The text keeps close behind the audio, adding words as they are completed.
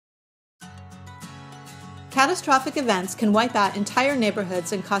Catastrophic events can wipe out entire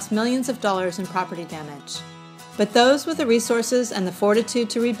neighborhoods and cost millions of dollars in property damage. But those with the resources and the fortitude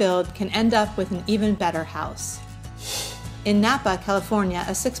to rebuild can end up with an even better house. In Napa, California,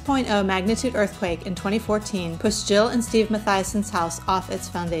 a 6.0 magnitude earthquake in 2014 pushed Jill and Steve Mathiason's house off its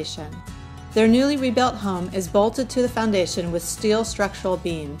foundation. Their newly rebuilt home is bolted to the foundation with steel structural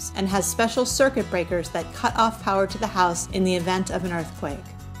beams and has special circuit breakers that cut off power to the house in the event of an earthquake.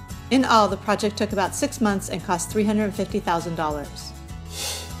 In all, the project took about 6 months and cost $350,000.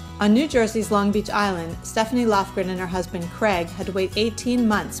 On New Jersey's Long Beach Island, Stephanie Lofgren and her husband Craig had to wait 18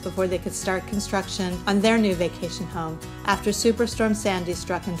 months before they could start construction on their new vacation home after Superstorm Sandy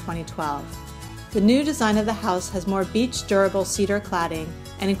struck in 2012. The new design of the house has more beach-durable cedar cladding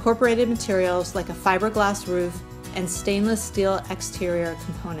and incorporated materials like a fiberglass roof and stainless steel exterior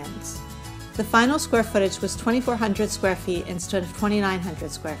components. The final square footage was 2,400 square feet instead of 2,900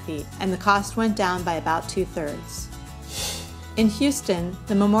 square feet, and the cost went down by about 2/3. In Houston,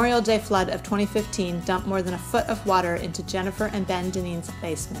 the Memorial Day flood of 2015 dumped more than a foot of water into Jennifer and Ben Deneen's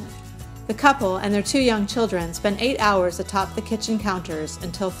basement. The couple and their 2 young children spent 8 hours atop the kitchen counters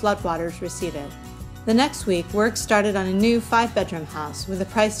until floodwaters receded. The next week, work started on a new 5-bedroom house with a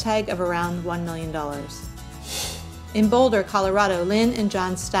price tag of around $1 million. In Boulder, Colorado, Lynn and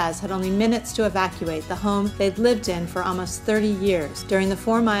John Stas had only minutes to evacuate the home they'd lived in for almost 30 years during the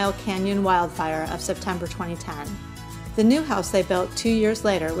 4 Mile Canyon wildfire of September 2010. The new house they built 2 years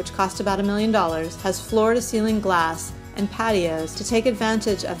later, which cost about $1 million, has floor-to-ceiling glass and patios to take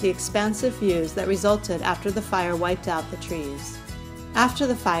advantage of the expansive views that resulted after the fire wiped out the trees. After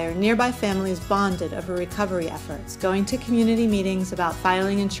the fire, nearby families bonded over recovery efforts, going to community meetings about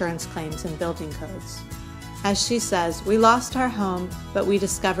filing insurance claims and building codes. As she says, "We lost our home, but we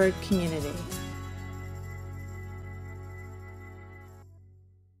discovered community."